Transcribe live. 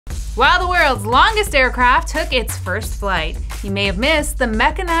While the world's longest aircraft took its first flight, you may have missed the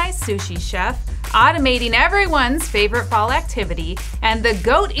mechanized sushi chef, automating everyone's favorite fall activity, and the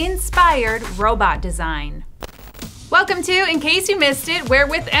goat-inspired robot design. Welcome to In Case You Missed It, where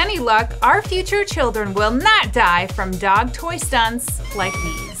with any luck, our future children will not die from dog toy stunts like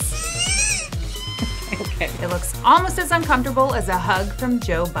these. Okay. It looks almost as uncomfortable as a hug from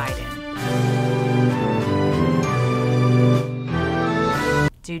Joe Biden.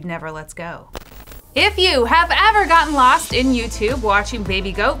 Dude never lets go. If you have ever gotten lost in YouTube watching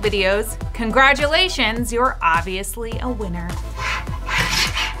baby goat videos, congratulations, you're obviously a winner.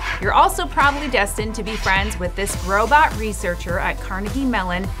 You're also probably destined to be friends with this robot researcher at Carnegie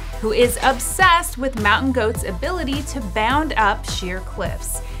Mellon who is obsessed with mountain goats' ability to bound up sheer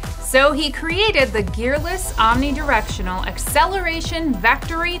cliffs. So he created the gearless omnidirectional acceleration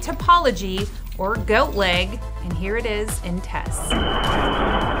vectory topology, or goat leg, and here it is in tests.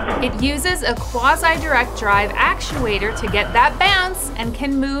 It uses a quasi-direct drive actuator to get that bounce and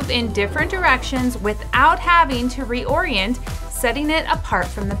can move in different directions without having to reorient, setting it apart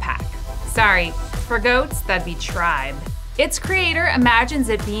from the pack. Sorry, for goats, that'd be tribe. Its creator imagines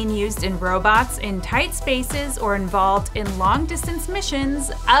it being used in robots in tight spaces or involved in long-distance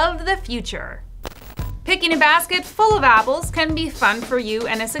missions of the future. Picking a basket full of apples can be fun for you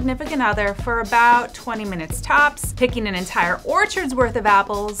and a significant other for about 20 minutes tops. Picking an entire orchard's worth of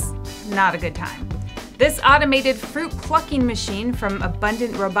apples, not a good time. This automated fruit plucking machine from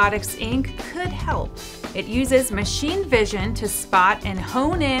Abundant Robotics Inc. could help. It uses machine vision to spot and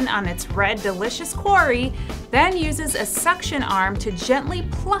hone in on its red, delicious quarry, then uses a suction arm to gently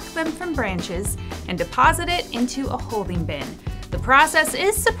pluck them from branches and deposit it into a holding bin. The process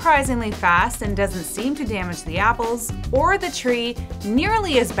is surprisingly fast and doesn't seem to damage the apples or the tree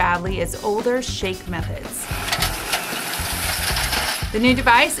nearly as badly as older shake methods. The new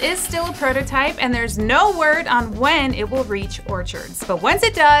device is still a prototype and there's no word on when it will reach orchards. But once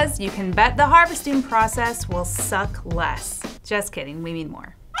it does, you can bet the harvesting process will suck less. Just kidding, we mean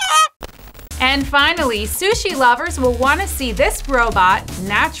more. And finally, sushi lovers will want to see this robot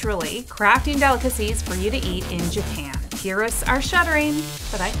naturally crafting delicacies for you to eat in Japan. Purists are shuddering,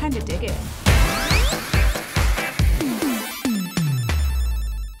 but I kinda dig it.